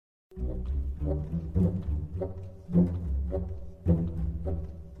Howdy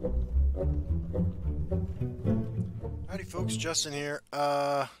folks, Justin here.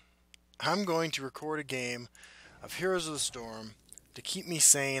 I'm going to record a game of Heroes of the Storm. To keep me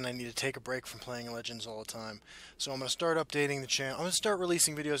sane, I need to take a break from playing Legends all the time. So I'm going to start updating the channel. I'm going to start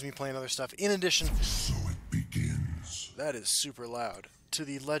releasing videos of me playing other stuff. In addition, So it begins. that is super loud, to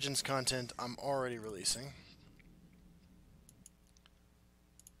the Legends content I'm already releasing.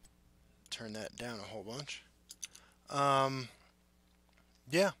 Turn that down a whole bunch.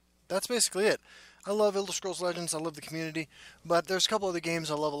 Yeah, that's basically it. I love Elder Scrolls Legends, I love the community, but there's a couple other games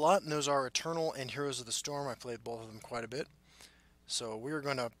I love a lot, and those are Eternal and Heroes of the Storm. I played both of them quite a bit. So we're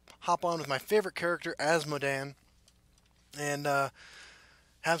going to hop on with my favorite character, Modan, and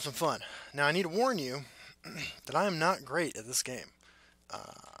have some fun. Now, I need to warn you that I am not great at this game.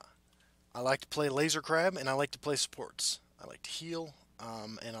 I like to play Laser Crab, and I like to play supports. I like to heal,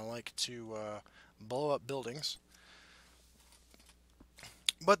 and I like to blow up buildings.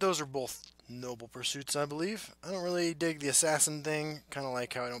 But those are both noble pursuits, I believe. I don't really dig the assassin thing, kind of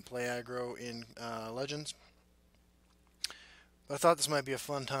like how I don't play aggro in Legends. But I thought this might be a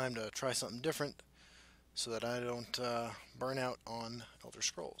fun time to try something different so that I don't burn out on Elder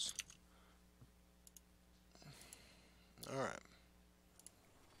Scrolls. Alright.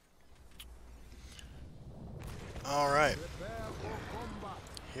 Alright.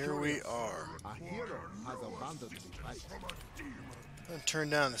 Here we are. I'm going to turn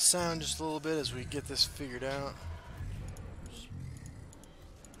down the sound just a little bit as we get this figured out.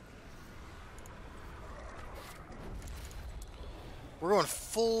 We're going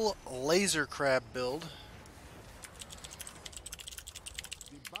full Laser Crab build.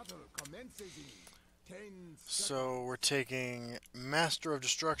 So we're taking Master of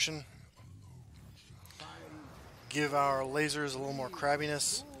Destruction. Give our lasers a little more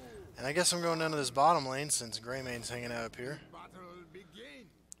crabbiness. And I guess I'm going down to this bottom lane since Greymane's hanging out up here.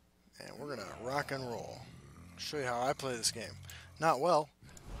 And we're going to rock and roll. Show you how I play this game. Not well,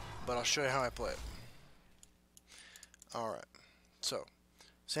 but I'll show you how I play it. Alright. So,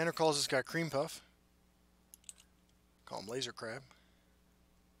 Sander calls this guy Cream Puff. Call him Laser Crab.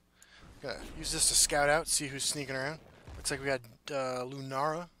 Gotta use this to scout out, see who's sneaking around. Looks like we got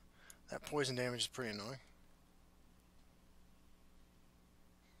Lunara. That poison damage is pretty annoying.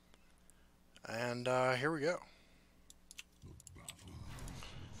 And here we go.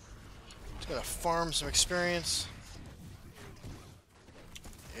 Just gonna farm some experience.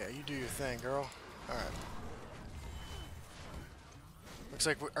 Yeah, you do your thing, girl. Alright. Looks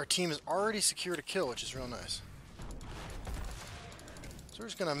like our team has already secured a kill, which is real nice. So we're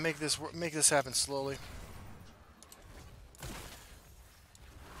just gonna make this happen slowly.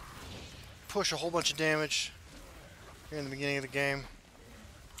 Push a whole bunch of damage here in the beginning of the game.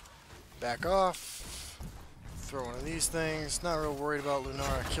 Back off. Throw one of these things. Not real worried about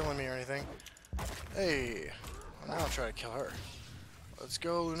Lunara killing me or anything. Hey, well, now I'll try to kill her. Let's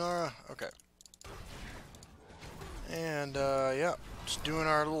go, Lunara. Okay. And yeah. Just doing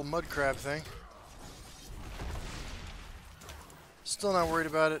our little Mudcrab thing. Still not worried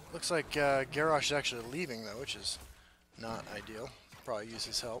about it. Looks like Garrosh is actually leaving though, which is not ideal. Probably use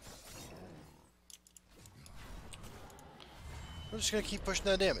his help. We're just going to keep pushing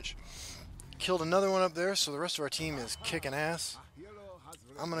that damage. Killed another one up there, so the rest of our team is kicking ass.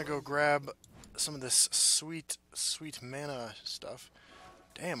 I'm going to go grab some of this sweet, sweet mana stuff.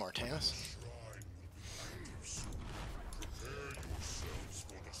 Damn, Artanis.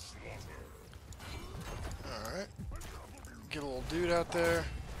 Alright. Get a little dude out there.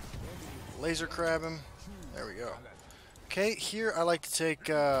 Laser crab him. There we go. Okay, here I like to take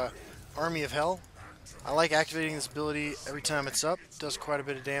Army of Hell. I like activating this ability every time it's up. It does quite a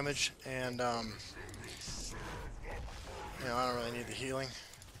bit of damage, and you know, I don't really need the healing.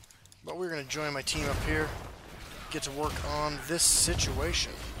 But we're going to join my team up here, get to work on this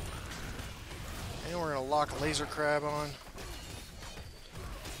situation. And we're going to lock Laser Crab on.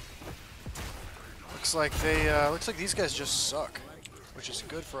 Looks like these guys just suck, which is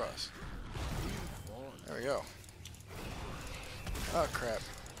good for us. There we go. Oh crap.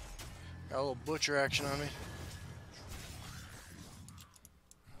 Got a little butcher action on me.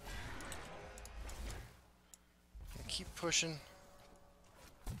 Keep pushing.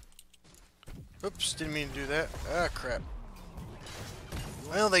 Oops, didn't mean to do that. Ah, crap.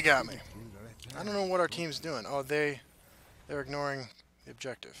 Well, they got me. I don't know what our team's doing. Oh, they're ignoring the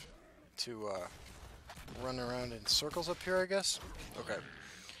objective to run around in circles up here, I guess. Okay.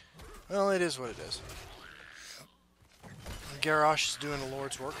 Well, it is what it is. Garrosh is doing the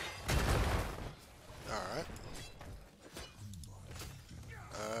Lord's work. Alright.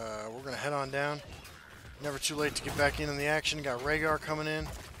 We're going to head on down. Never too late to get back in the action. Got Rhaegar coming in.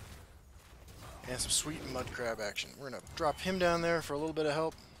 And some sweet Mudcrab action. We're going to drop him down there for a little bit of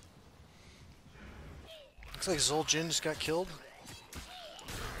help. Looks like Zul'jin just got killed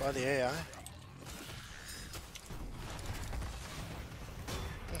by the AI.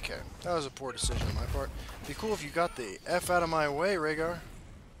 Okay, that was a poor decision on my part. It'd be cool if you got the F out of my way, Rhaegar.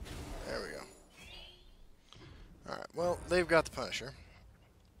 There we go. Alright, well, they've got the Punisher.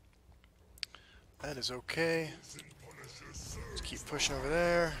 That is okay. Let's keep pushing over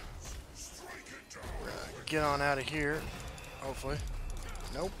there. We're gonna get on out of here, hopefully.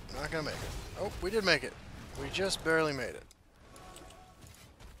 Nope, not gonna make it. Oh, we did make it. We just barely made it.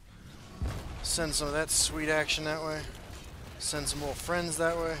 Send some of that sweet action that way. Send some little friends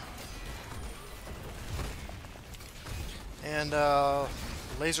that way. And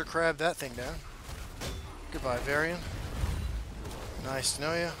laser crab that thing down. Goodbye, Varian. Nice to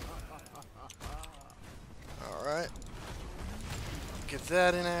know you. Alright. Get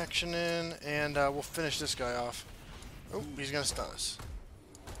that in action in, and we'll finish this guy off. Oh, he's gonna stun us.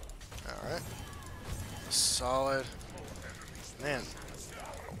 Alright. Solid. Man.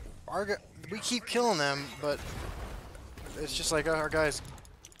 We keep killing them, but it's just like our guy's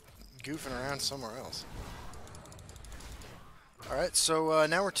goofing around somewhere else. Alright, so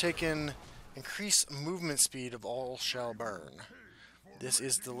now we're taking increase movement speed of all shall burn. This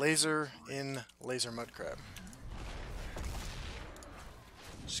is the laser in Laser Mudcrab.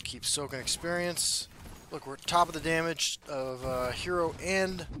 Just keep soaking experience. Look, we're top of the damage of hero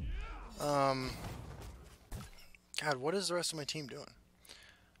and God, what is the rest of my team doing?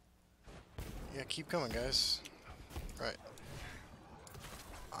 Yeah, keep coming, guys. Right.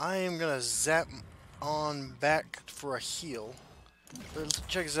 I am gonna zap on back for a heal. But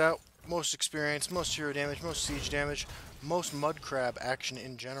check this out. Most experience, most hero damage, most siege damage, most Mudcrab action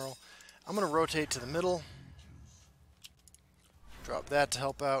in general. I'm gonna rotate to the middle. Drop that to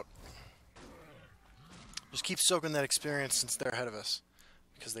help out. Just keep soaking that experience since they're ahead of us.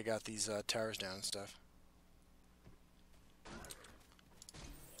 Because they got these towers down and stuff.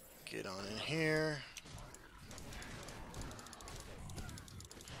 Get on in here.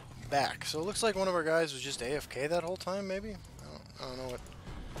 Back. So it looks like one of our guys was just AFK that whole time, maybe? I don't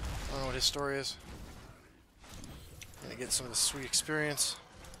know what his story is. Gonna get some of the sweet experience.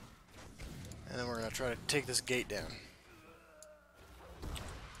 And then we're gonna try to take this gate down.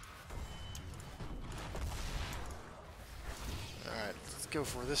 Alright, let's go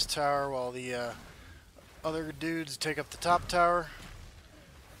for this tower while the other dudes take up the top tower.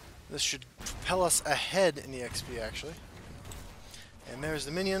 This should propel us ahead in the XP, actually. And there's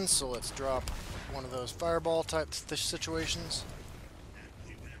the minions, so let's drop one of those fireball type situations.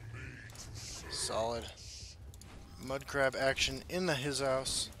 Solid. Mudcrab action in his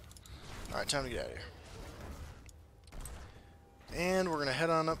house. Alright, time to get out of here. And we're going to head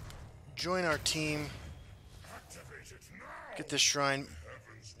on up, join our team, get this shrine.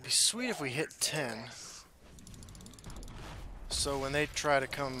 It'd be sweet if we hit 10. So when they try to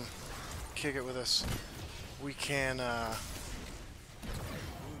come kick it with us, we can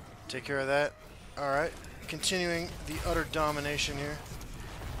take care of that. Alright, continuing the utter domination here.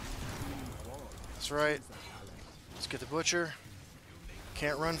 That's right. Let's get the butcher.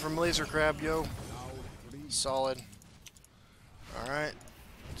 Can't run from laser crab, yo. Solid. Alright,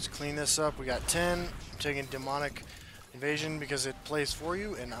 let's clean this up. We got 10. I'm taking demonic invasion because it plays for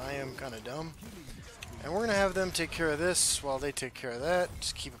you, and I am kind of dumb. And we're going to have them take care of this while they take care of that.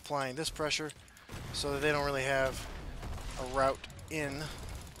 Just keep applying this pressure so that they don't really have a route in.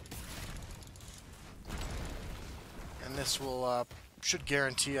 And this will should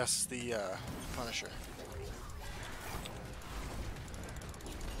guarantee us the Punisher.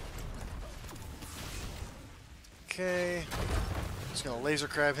 Okay. Just going to laser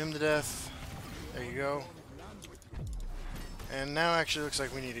crab him to death. There you go. And now actually looks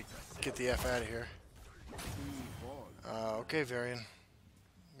like we need to get the F out of here. Okay, Varian.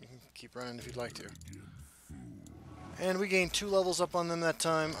 You can keep running if you'd like to. And we gained 2 levels up on them that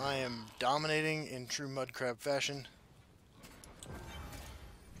time. I am dominating in true Mudcrab fashion.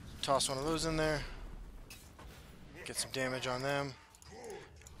 Toss one of those in there. Get some damage on them.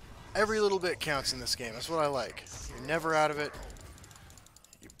 Every little bit counts in this game. That's what I like. You're never out of it.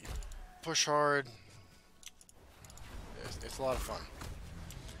 You push hard. It's a lot of fun.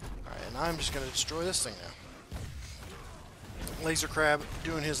 Alright, and I'm just going to destroy this thing now. Laser Crab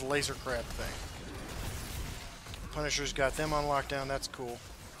doing his laser crab thing. Punisher's got them on lockdown. That's cool.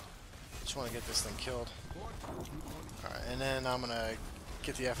 Just want to get this thing killed. Alright, and then I'm going to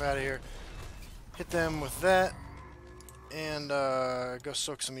get the F out of here. Hit them with that. and go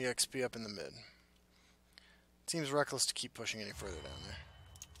soak some EXP up in the mid. Seems reckless to keep pushing any further down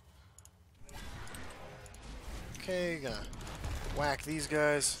there. Okay, gonna whack these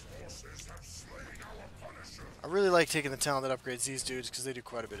guys. I really like taking the talent that upgrades these dudes because they do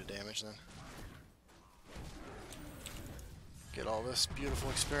quite a bit of damage then. Get all this beautiful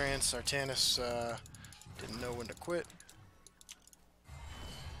experience. Artanis didn't know when to quit.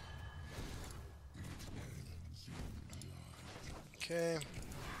 Okay.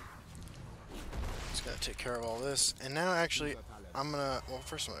 Just gotta take care of all this. And now actually, I'm gonna, well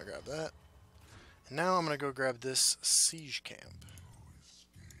first I'm gonna grab that. And now I'm gonna go grab this siege camp.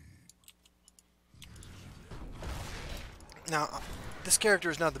 Now, this character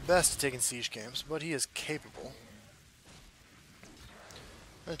is not the best at taking siege camps, but he is capable.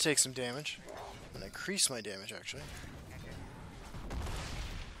 I'm gonna take some damage. I'm gonna increase my damage actually.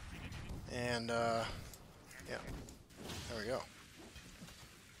 And yeah. There we go.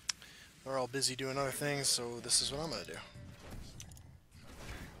 We're all busy doing other things, so this is what I'm gonna do.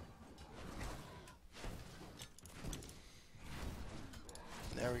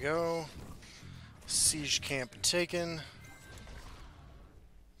 There we go. Siege camp taken.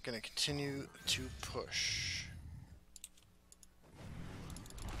 Gonna continue to push.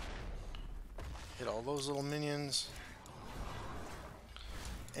 Hit all those little minions.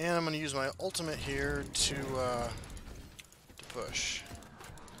 And I'm gonna use my ultimate here to push.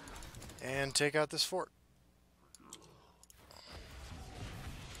 And take out this fort.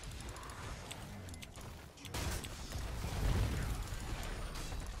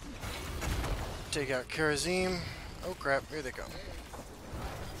 Take out Karazim. Oh crap, here they come.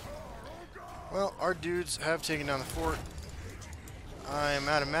 Well, our dudes have taken down the fort. I am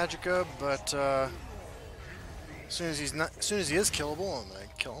out of magicka, but as soon as he is killable, I'm gonna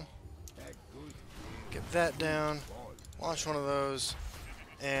kill him. Get that down. Launch one of those.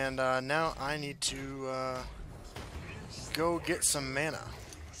 And now I need to go get some mana.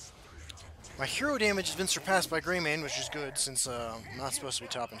 My hero damage has been surpassed by Greymane, which is good since I'm not supposed to be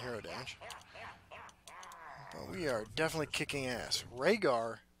topping hero damage. But we are definitely kicking ass.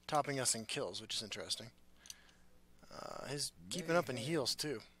 Rhaegar topping us in kills, which is interesting. He's keeping up in heals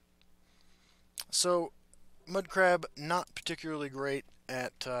too. So, Mudcrab not particularly great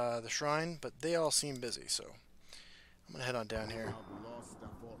at the shrine, but they all seem busy, so I'm gonna head on down here.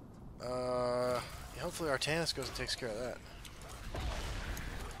 Hopefully Artanis goes and takes care of that.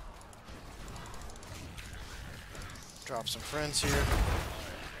 Drop some friends here.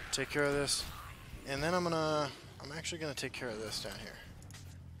 Take care of this. And then I'm actually gonna take care of this down here.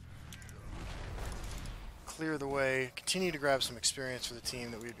 Clear the way. Continue to grab some experience for the team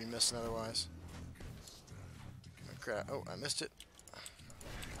that we'd be missing otherwise. Oh, I missed it.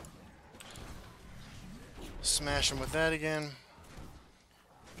 Smash him with that again.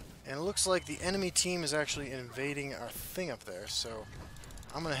 And it looks like the enemy team is actually invading our thing up there, so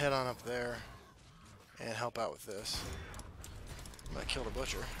I'm gonna head on up there and help out with this. I'm gonna kill the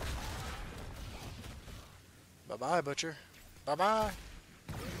butcher. Bye-bye, butcher. Bye-bye.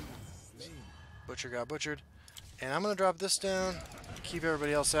 Butcher got butchered. And I'm gonna drop this down, keep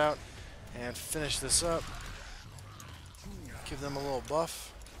everybody else out, and finish this up. Give them a little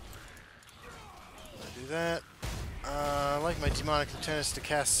buff. I'm gonna do that. I like my demonic lieutenants to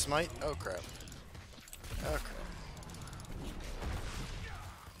cast smite. Oh crap. Oh crap.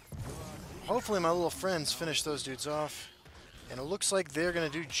 Hopefully my little friends finish those dudes off. And it looks like they're gonna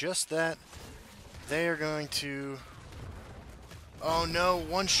do just that. They are going to... Oh no,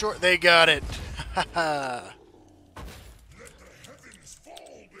 one short. They got it. Haha.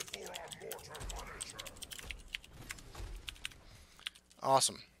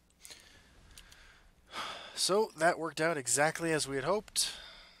 Awesome. So that worked out exactly as we had hoped.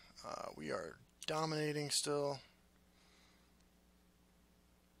 We are dominating still.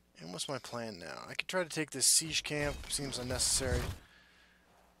 And what's my plan now? I could try to take this siege camp. Seems unnecessary.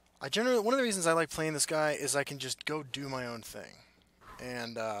 One of the reasons I like playing this guy is I can just go do my own thing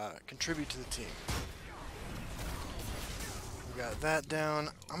and contribute to the team. We got that down.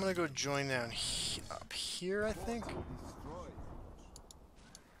 I'm gonna go join down up here, I think.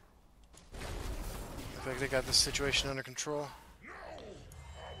 Looks like they got this situation under control.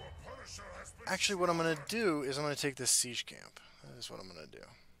 Actually, what I'm gonna do is I'm gonna take this siege camp. That is what I'm gonna do.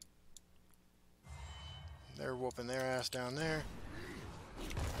 They're whooping their ass down there.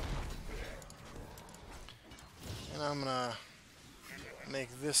 And I'm gonna make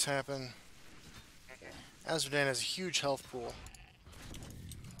this happen. Azerdan has a huge health pool.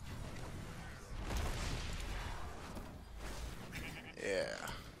 Yeah.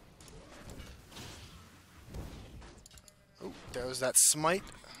 goes that smite.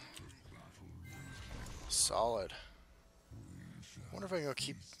 Solid. Wonder if I can go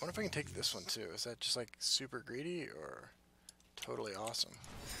keep. Wonder if I can take this one too. Is that just like super greedy or totally awesome?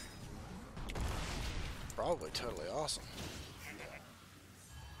 Probably totally awesome.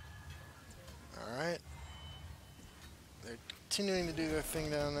 All right. They're continuing to do their thing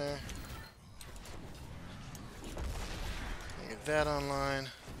down there. Get that online.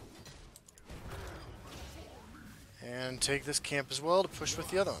 And take this camp as well to push with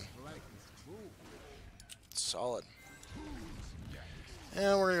the other one. Solid.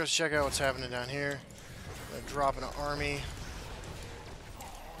 And we're going to go check out what's happening down here. Gonna drop in an army.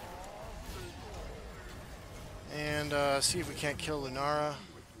 And see if we can't kill Lunara.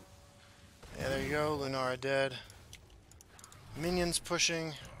 Yeah, there you go. Lunara dead. Minions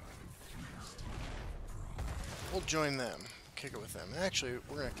pushing. We'll join them. Kick it with them. Actually,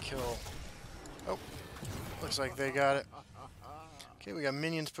 we're going to kill... Oh, looks like they got it. Okay, we got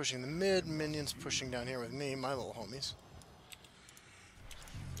minions pushing the mid, minions pushing down here with me, my little homies.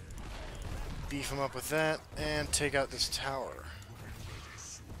 Beef them up with that, and take out this tower.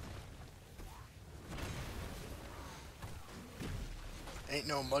 Ain't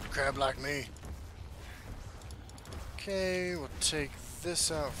no mud crab like me. Okay, we'll take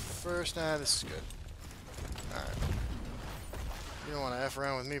this out first. Nah, this is good. Alright. You don't want to F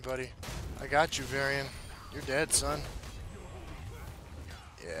around with me, buddy. I got you, Varian. You're dead, son.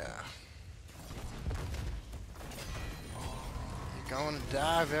 Yeah. You're going to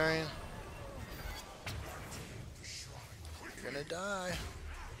die, Varian. You're going to die.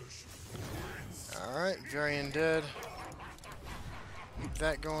 Alright, Varian dead. Keep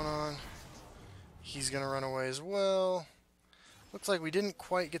that going on. He's going to run away as well. Looks like we didn't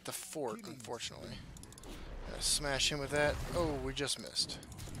quite get the fort, unfortunately. Gonna smash him with that. Oh, we just missed.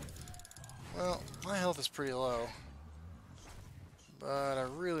 Well, my health is pretty low. But I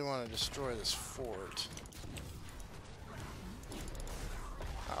really want to destroy this fort.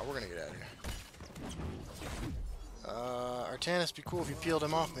 Ah, we're going to get out of here. Artanis, be cool if you peeled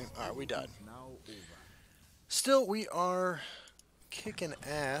him off me. Alright, we died. Still, we are kicking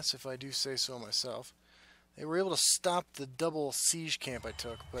ass, if I do say so myself. They were able to stop the double siege camp I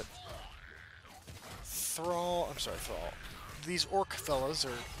took, but Thrall... These orc fellas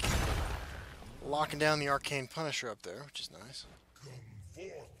are locking down the Arcane Punisher up there, which is nice. Come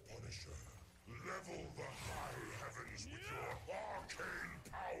forth, Punisher. Level the high heavens with your arcane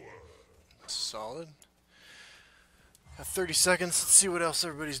power. Solid. Got 30 seconds. Let's see what else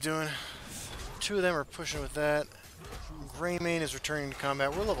everybody's doing. Two of them are pushing with that. Greymane is returning to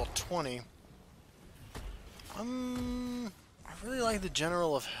combat. We're level 20. I really like the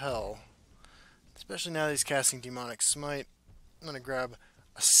General of Hell. Especially now that he's casting Demonic Smite. I'm going to grab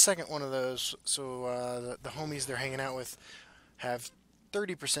a second one of those so the homies they're hanging out with have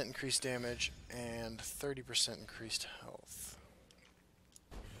 30% increased damage and 30% increased health.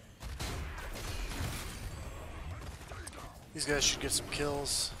 These guys should get some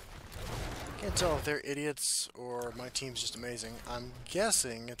kills. Can't tell if they're idiots or my team's just amazing. I'm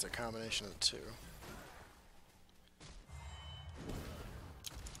guessing it's a combination of the two.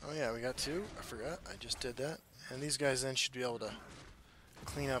 Oh yeah, we got two. I forgot. I just did that. And these guys then should be able to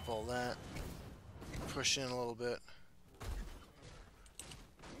clean up all that. Push in a little bit.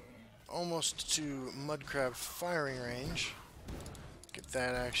 Almost to Mudcrab firing range. Get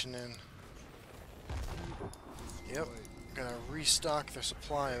that action in. Yep. Gonna restock their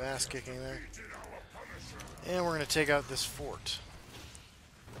supply of ass kicking there. And we're gonna take out this fort.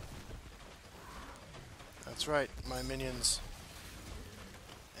 That's right, my minions.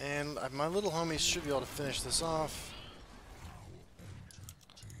 And my little homies should be able to finish this off.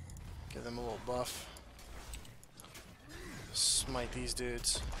 Give them a little buff. Smite these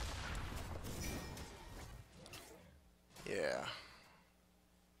dudes. Yeah.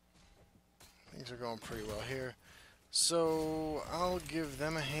 Things are going pretty well here. So I'll give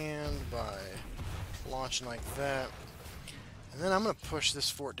them a hand by launching like that. And then I'm going to push this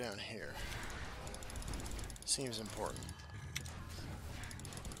fort down here. Seems important.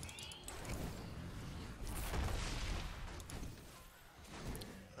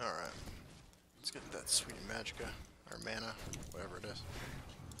 Alright. Let's get that sweet magicka, or mana, whatever it is.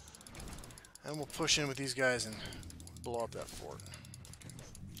 And we'll push in with these guys and blow up that fort.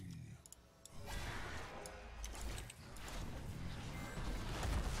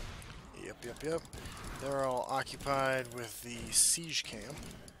 Yep. They're all occupied with the siege camp.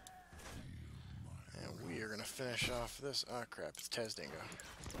 And we are going to finish off this. Ah, crap. It's Tazdingo.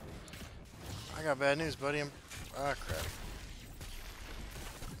 I got bad news, buddy. Ah, crap.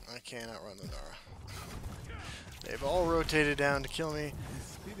 I can't outrun Lunara. They've all rotated down to kill me.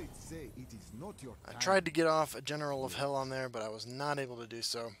 I tried to get off a General of Hell on there, but I was not able to do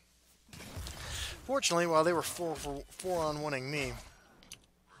so. Fortunately, while they were 4-on-1ing me,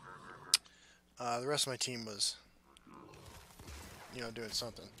 the rest of my team was, you know, doing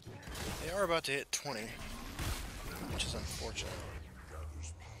something. They are about to hit 20, which is unfortunate.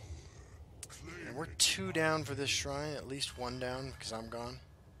 And we're 2 down for this shrine, at least 1 down because I'm gone.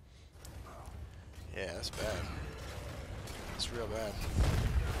 Yeah, that's bad. That's real bad.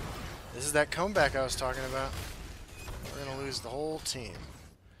 This is that comeback I was talking about. We're going to lose the whole team.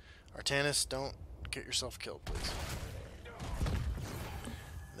 Artanis, don't get yourself killed, please.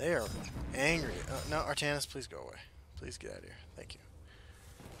 They are angry. No, Artanis, please go away. Please get out of here. Thank you.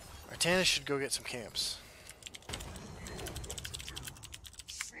 Artanis should go get some camps.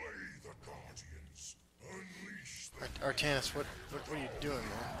 Artanis, what are you doing,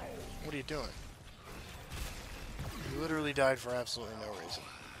 man? What are you doing? You literally died for absolutely no reason.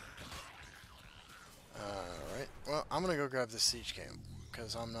 Alright, well, I'm gonna go grab this siege camp,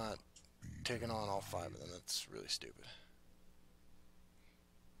 because I'm not taking on all 5 of them. That's really stupid.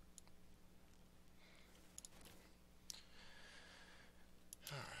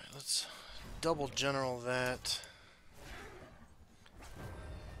 Alright, let's double general that.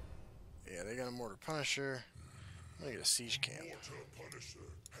 Yeah, they got a mortar punisher. I'm gonna get a siege camp. Mortar Punisher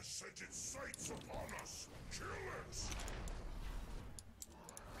has set its sights upon us. Kill it.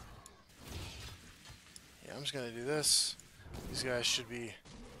 Yeah, I'm just gonna do this. These guys should be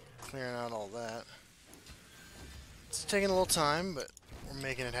clearing out all that. It's taking a little time, but we're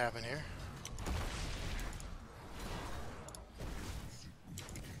making it happen here.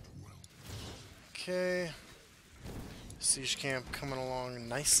 Okay. Siege camp coming along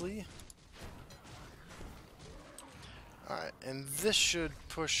nicely. Alright, and this should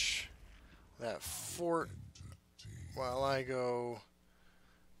push that fort while I go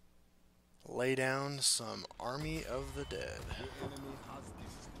lay down some Army of the Dead.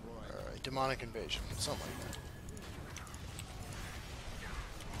 Alright, demonic invasion, something like that.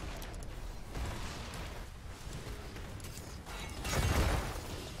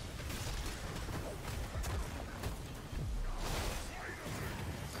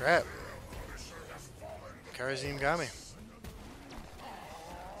 Crap. Karazim got me.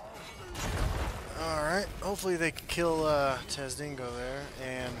 Alright, hopefully they can kill Tezdingo there,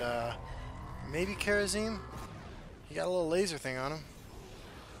 and maybe Karazim? He got a little laser thing on him.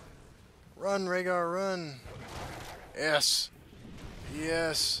 Run, Rhaegar, run! Yes!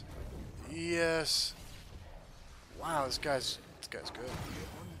 Yes! Yes! Wow, this guy's good.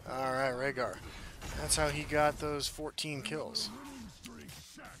 Alright, Rhaegar. That's how he got those 14 kills.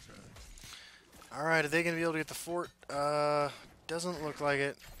 Alright, are they going to be able to get the fort? Doesn't look like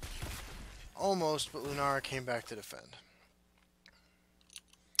it. Almost, but Lunara came back to defend.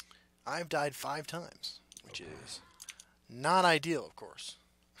 I've died 5 times, which is not ideal, of course.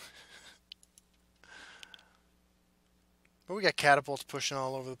 But we got catapults pushing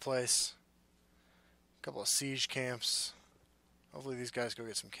all over the place. A couple of siege camps. Hopefully these guys go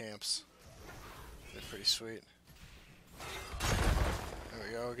get some camps. They're pretty sweet. There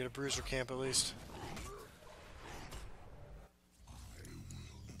we go, get a bruiser camp at least.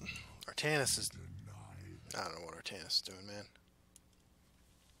 Artanis is... I don't know what Artanis is doing, man.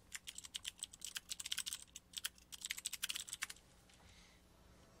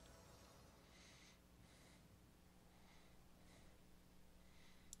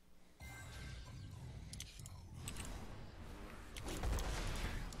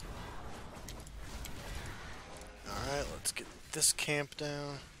 Alright, let's get this camp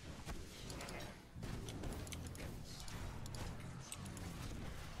down.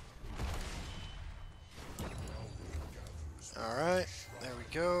 Alright, there we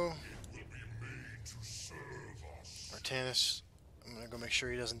go. Artanis, I'm gonna go make sure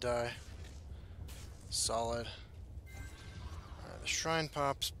he doesn't die. Solid. Alright, the shrine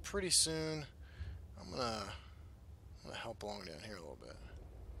pops pretty soon. I'm gonna help along down here a little bit.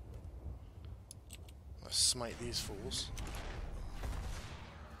 I'm gonna smite these fools.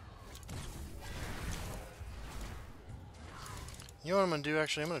 You know what I'm gonna do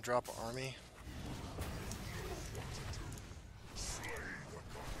actually? I'm gonna drop an army.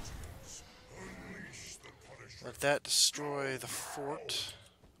 Let that destroy the fort.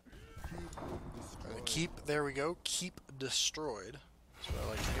 Or the keep. There we go. Keep destroyed. That's what I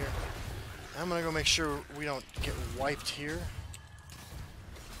like to hear. I'm going to go make sure we don't get wiped here.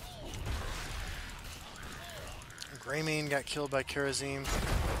 Greymane got killed by Karazim.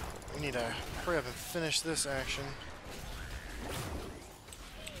 We need to hurry up and finish this action.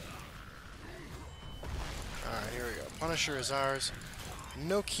 Alright, here Punisher is ours.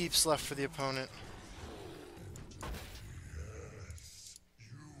 No keeps left for the opponent.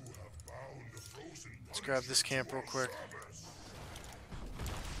 Let's grab this camp real quick.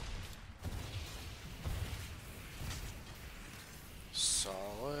 Solid.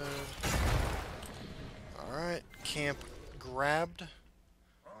 Alright, camp grabbed.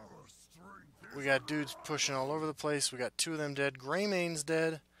 We got dudes pushing all over the place. We got 2 of them dead. Greymane's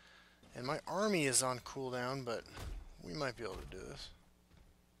dead. And my army is on cooldown, but we might be able to do this.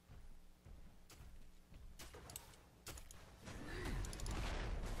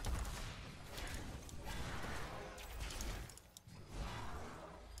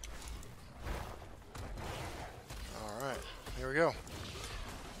 Alright, here we go.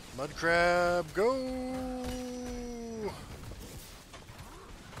 Mudcrab, go!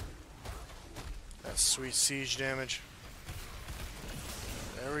 That's sweet siege damage.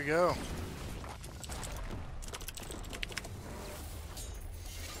 There we go.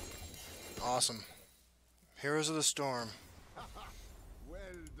 Awesome. Heroes of the Storm. Well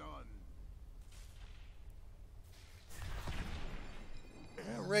done.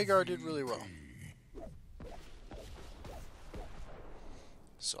 Yeah, Rhaegar did really well.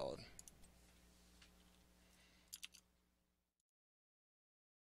 Solid.